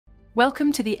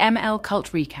Welcome to the ML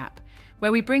Cult Recap,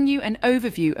 where we bring you an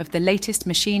overview of the latest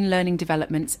machine learning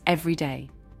developments every day.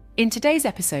 In today's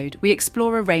episode, we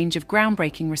explore a range of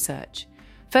groundbreaking research.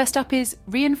 First up is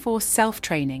Reinforced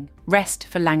Self-Training, REST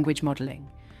for Language Modeling,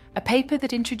 a paper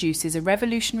that introduces a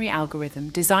revolutionary algorithm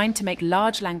designed to make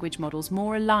large language models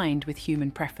more aligned with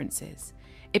human preferences.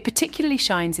 It particularly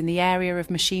shines in the area of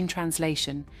machine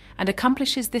translation and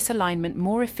accomplishes this alignment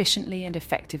more efficiently and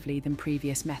effectively than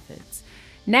previous methods.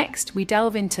 Next, we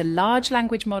delve into large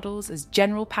language models as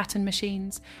general pattern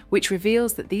machines, which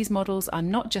reveals that these models are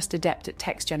not just adept at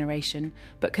text generation,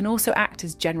 but can also act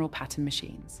as general pattern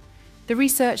machines. The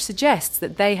research suggests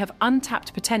that they have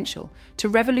untapped potential to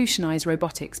revolutionize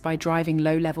robotics by driving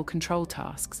low-level control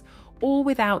tasks, all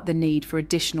without the need for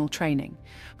additional training.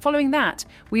 Following that,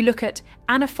 we look at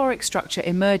anaphoric structure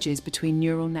emerges between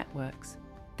neural networks.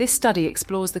 This study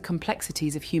explores the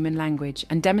complexities of human language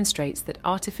and demonstrates that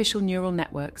artificial neural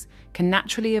networks can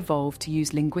naturally evolve to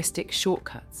use linguistic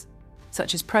shortcuts,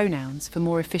 such as pronouns, for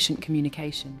more efficient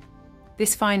communication.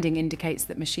 This finding indicates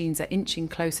that machines are inching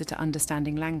closer to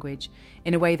understanding language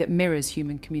in a way that mirrors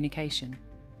human communication.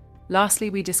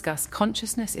 Lastly, we discuss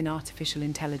consciousness in artificial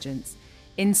intelligence,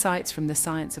 insights from the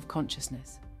science of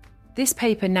consciousness. This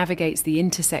paper navigates the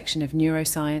intersection of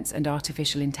neuroscience and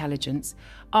artificial intelligence,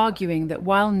 arguing that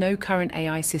while no current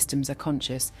AI systems are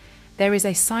conscious, there is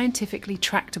a scientifically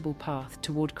tractable path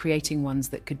toward creating ones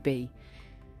that could be.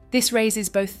 This raises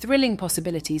both thrilling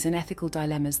possibilities and ethical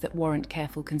dilemmas that warrant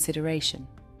careful consideration.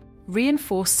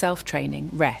 Reinforced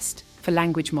Self-Training, REST, for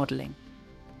Language Modeling.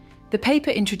 The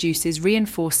paper introduces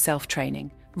Reinforced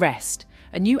Self-Training, REST,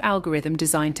 a new algorithm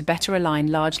designed to better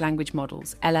align large language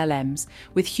models, LLMs,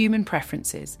 with human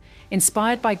preferences.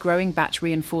 Inspired by growing batch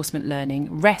reinforcement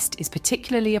learning, REST is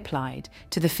particularly applied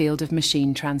to the field of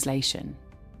machine translation.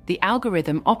 The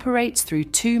algorithm operates through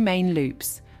two main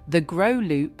loops: the grow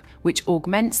loop, which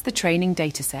augments the training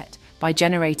dataset by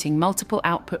generating multiple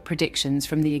output predictions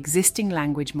from the existing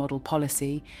language model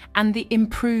policy, and the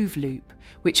improve loop,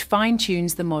 which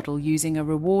fine-tunes the model using a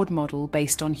reward model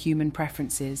based on human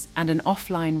preferences and an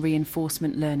offline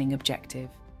reinforcement learning objective.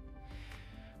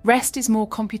 REST is more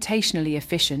computationally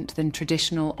efficient than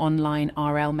traditional online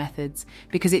RL methods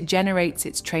because it generates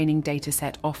its training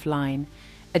dataset offline.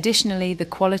 Additionally, the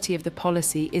quality of the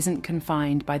policy isn't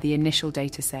confined by the initial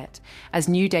dataset, as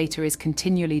new data is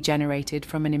continually generated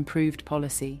from an improved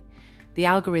policy. The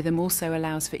algorithm also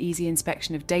allows for easy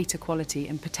inspection of data quality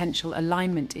and potential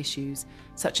alignment issues,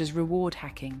 such as reward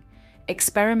hacking.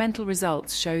 Experimental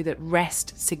results show that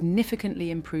REST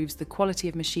significantly improves the quality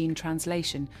of machine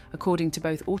translation according to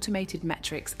both automated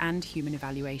metrics and human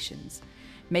evaluations,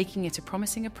 making it a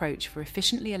promising approach for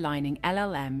efficiently aligning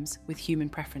LLMs with human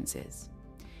preferences.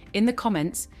 In the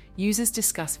comments, users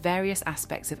discuss various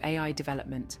aspects of AI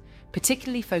development,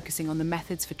 particularly focusing on the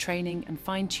methods for training and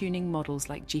fine-tuning models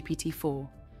like GPT-4.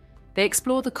 They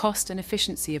explore the cost and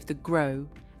efficiency of the grow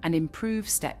and improve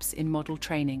steps in model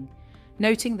training,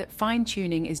 noting that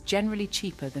fine-tuning is generally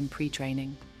cheaper than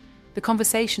pre-training. The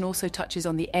conversation also touches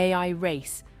on the AI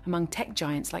race among tech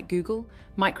giants like Google,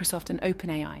 Microsoft, and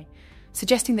OpenAI,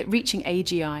 suggesting that reaching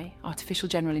AGI, artificial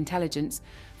general intelligence,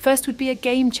 first would be a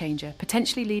game changer,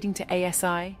 potentially leading to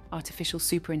ASI, artificial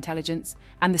superintelligence,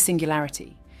 and the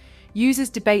singularity. Users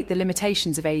debate the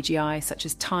limitations of AGI, such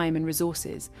as time and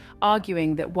resources,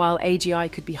 arguing that while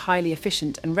AGI could be highly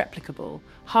efficient and replicable,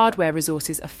 hardware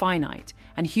resources are finite,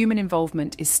 and human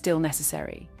involvement is still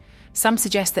necessary. Some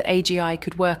suggest that AGI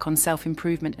could work on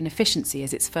self-improvement and efficiency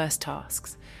as its first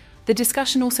tasks. The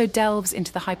discussion also delves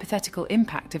into the hypothetical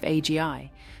impact of AGI,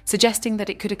 suggesting that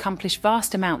it could accomplish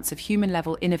vast amounts of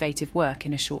human-level innovative work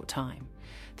in a short time.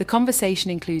 The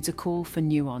conversation includes a call for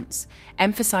nuance,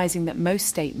 emphasizing that most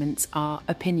statements are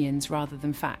opinions rather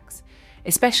than facts,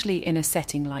 especially in a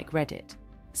setting like Reddit.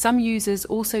 Some users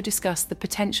also discuss the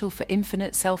potential for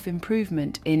infinite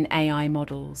self-improvement in AI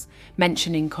models,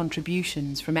 mentioning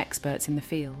contributions from experts in the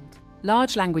field.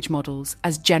 Large language models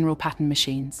as general pattern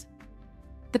machines.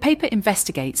 The paper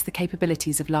investigates the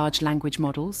capabilities of large language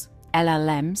models,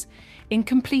 LLMs, in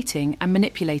completing and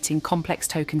manipulating complex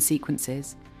token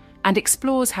sequences, and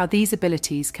explores how these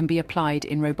abilities can be applied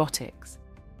in robotics.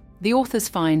 The authors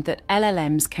find that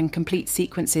LLMs can complete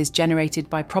sequences generated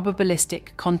by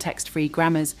probabilistic, context-free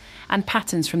grammars and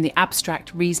patterns from the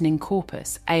abstract reasoning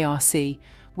corpus, ARC,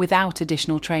 without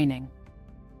additional training.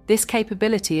 This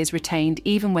capability is retained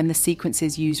even when the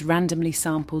sequences use randomly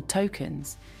sampled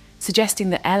tokens,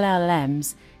 suggesting that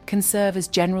LLMs can serve as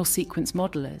general sequence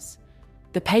modelers.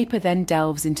 The paper then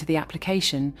delves into the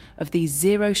application of these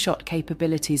zero-shot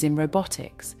capabilities in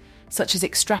robotics, such as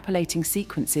extrapolating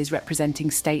sequences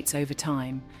representing states over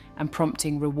time and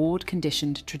prompting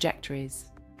reward-conditioned trajectories.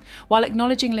 While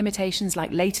acknowledging limitations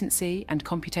like latency and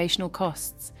computational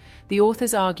costs, the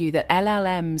authors argue that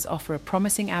LLMs offer a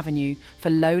promising avenue for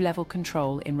low-level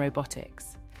control in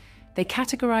robotics. They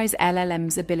categorize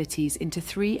LLMs' abilities into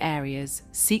 3 areas: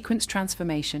 sequence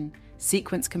transformation,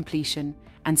 sequence completion,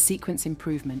 and sequence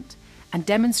improvement, and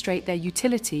demonstrate their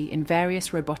utility in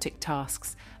various robotic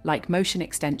tasks like motion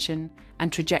extension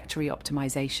and trajectory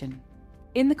optimization.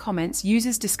 In the comments,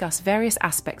 users discuss various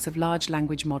aspects of large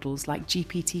language models like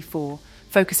GPT-4,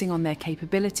 focusing on their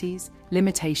capabilities,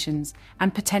 limitations,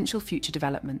 and potential future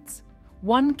developments.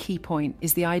 One key point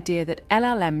is the idea that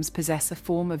LLMs possess a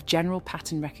form of general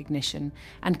pattern recognition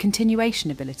and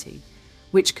continuation ability,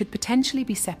 which could potentially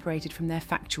be separated from their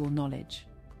factual knowledge.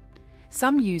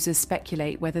 Some users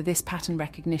speculate whether this pattern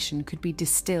recognition could be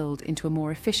distilled into a more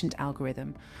efficient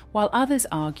algorithm, while others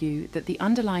argue that the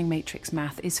underlying matrix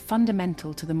math is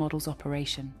fundamental to the model's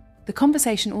operation. The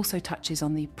conversation also touches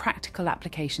on the practical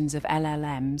applications of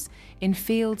LLMs in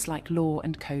fields like law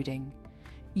and coding.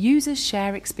 Users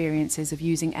share experiences of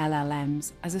using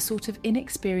LLMs as a sort of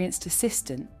inexperienced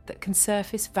assistant that can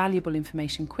surface valuable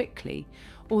information quickly,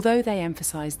 although they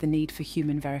emphasize the need for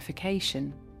human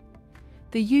verification.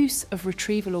 The use of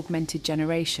retrieval augmented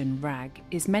generation, RAG,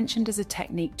 is mentioned as a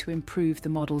technique to improve the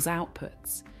model's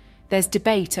outputs. There's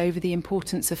debate over the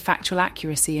importance of factual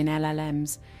accuracy in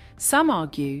LLMs. Some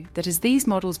argue that as these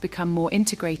models become more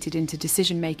integrated into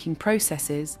decision-making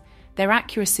processes, their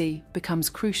accuracy becomes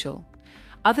crucial.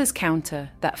 Others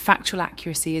counter that factual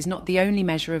accuracy is not the only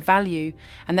measure of value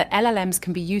and that LLMs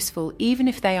can be useful even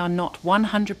if they are not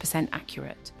 100%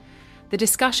 accurate. The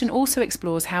discussion also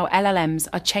explores how LLMs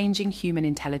are changing human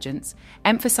intelligence,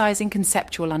 emphasizing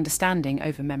conceptual understanding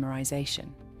over memorization.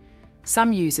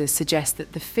 Some users suggest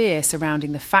that the fear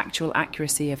surrounding the factual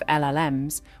accuracy of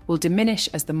LLMs will diminish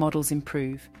as the models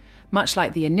improve, much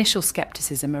like the initial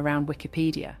skepticism around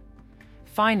Wikipedia.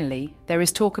 Finally, there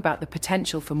is talk about the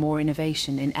potential for more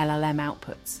innovation in LLM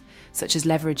outputs, such as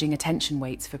leveraging attention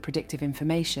weights for predictive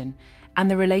information, and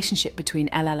the relationship between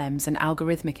LLMs and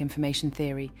algorithmic information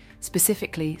theory,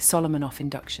 specifically Solomonoff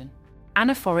induction.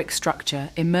 Anaphoric structure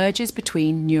emerges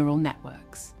between neural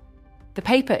networks. The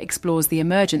paper explores the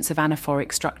emergence of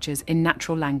anaphoric structures in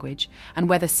natural language and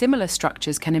whether similar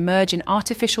structures can emerge in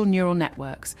artificial neural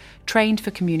networks trained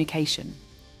for communication.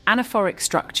 Anaphoric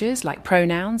structures like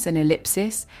pronouns and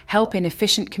ellipsis help in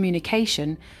efficient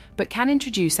communication but can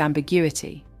introduce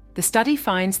ambiguity. The study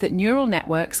finds that neural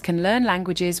networks can learn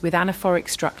languages with anaphoric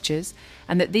structures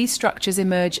and that these structures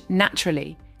emerge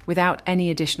naturally without any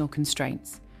additional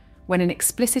constraints. When an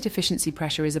explicit efficiency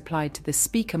pressure is applied to the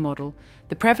speaker model,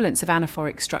 the prevalence of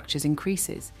anaphoric structures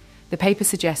increases. The paper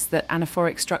suggests that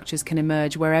anaphoric structures can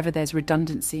emerge wherever there's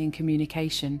redundancy in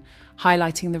communication,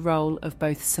 highlighting the role of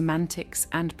both semantics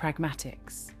and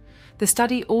pragmatics. The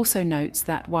study also notes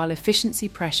that while efficiency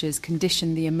pressures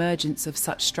condition the emergence of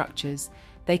such structures,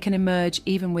 they can emerge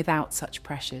even without such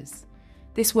pressures.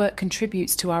 This work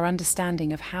contributes to our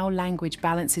understanding of how language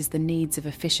balances the needs of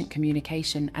efficient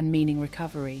communication and meaning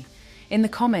recovery. In the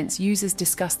comments, users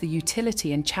discuss the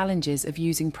utility and challenges of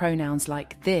using pronouns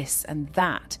like this and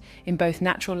that in both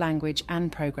natural language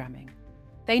and programming.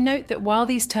 They note that while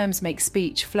these terms make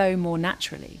speech flow more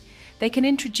naturally, they can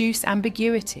introduce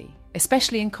ambiguity,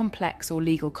 especially in complex or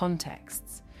legal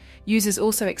contexts. Users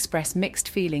also express mixed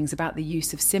feelings about the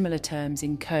use of similar terms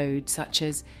in code, such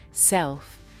as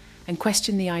self, and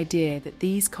question the idea that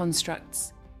these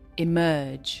constructs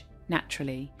emerge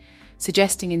naturally,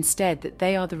 suggesting instead that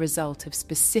they are the result of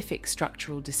specific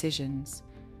structural decisions.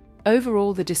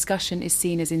 Overall, the discussion is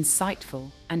seen as insightful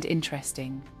and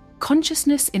interesting.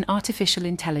 Consciousness in artificial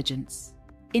intelligence: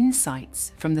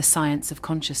 insights from the science of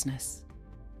consciousness.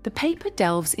 The paper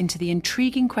delves into the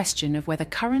intriguing question of whether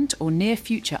current or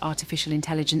near-future artificial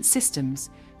intelligence systems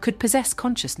could possess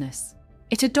consciousness.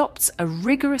 It adopts a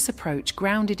rigorous approach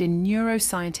grounded in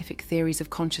neuroscientific theories of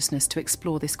consciousness to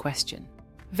explore this question.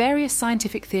 Various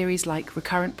scientific theories like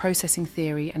recurrent processing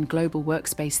theory and global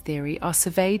workspace theory are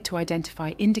surveyed to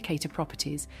identify indicator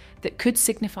properties that could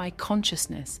signify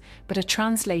consciousness but are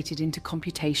translated into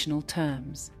computational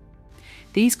terms.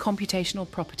 These computational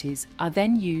properties are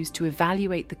then used to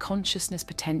evaluate the consciousness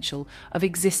potential of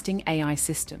existing AI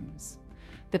systems.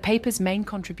 The paper's main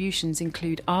contributions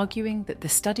include arguing that the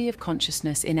study of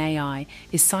consciousness in AI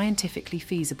is scientifically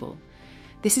feasible.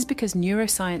 This is because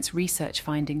neuroscience research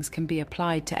findings can be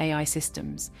applied to AI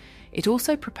systems. It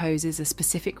also proposes a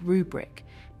specific rubric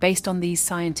based on these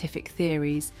scientific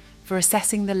theories for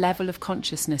assessing the level of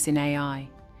consciousness in AI.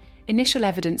 Initial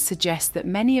evidence suggests that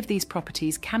many of these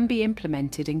properties can be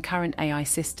implemented in current AI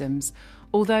systems,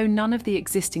 although none of the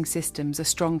existing systems are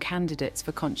strong candidates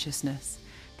for consciousness.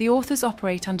 The authors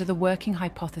operate under the working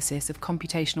hypothesis of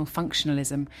computational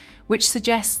functionalism, which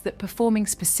suggests that performing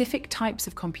specific types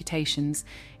of computations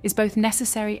is both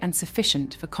necessary and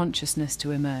sufficient for consciousness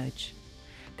to emerge.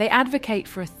 They advocate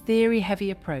for a theory-heavy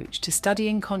approach to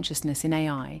studying consciousness in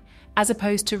AI, as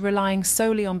opposed to relying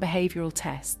solely on behavioural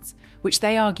tests, which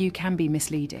they argue can be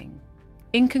misleading.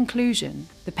 In conclusion,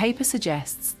 the paper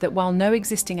suggests that while no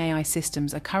existing AI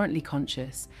systems are currently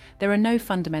conscious, there are no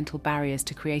fundamental barriers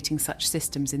to creating such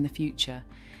systems in the future.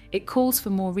 It calls for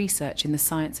more research in the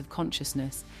science of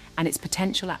consciousness and its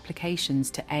potential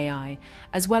applications to AI,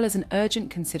 as well as an urgent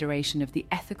consideration of the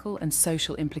ethical and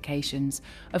social implications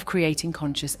of creating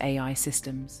conscious AI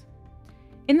systems.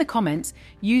 In the comments,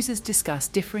 users discuss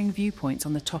differing viewpoints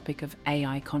on the topic of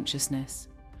AI consciousness.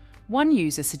 One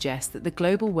user suggests that the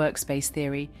global workspace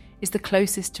theory is the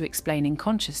closest to explaining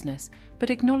consciousness, but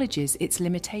acknowledges its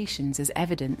limitations as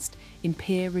evidenced in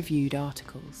peer-reviewed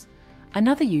articles.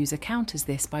 Another user counters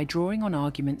this by drawing on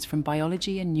arguments from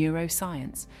biology and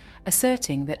neuroscience,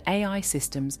 asserting that AI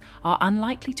systems are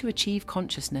unlikely to achieve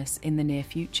consciousness in the near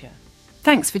future.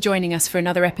 Thanks for joining us for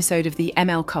another episode of the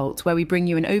ML Cult, where we bring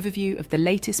you an overview of the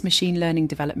latest machine learning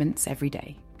developments every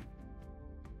day.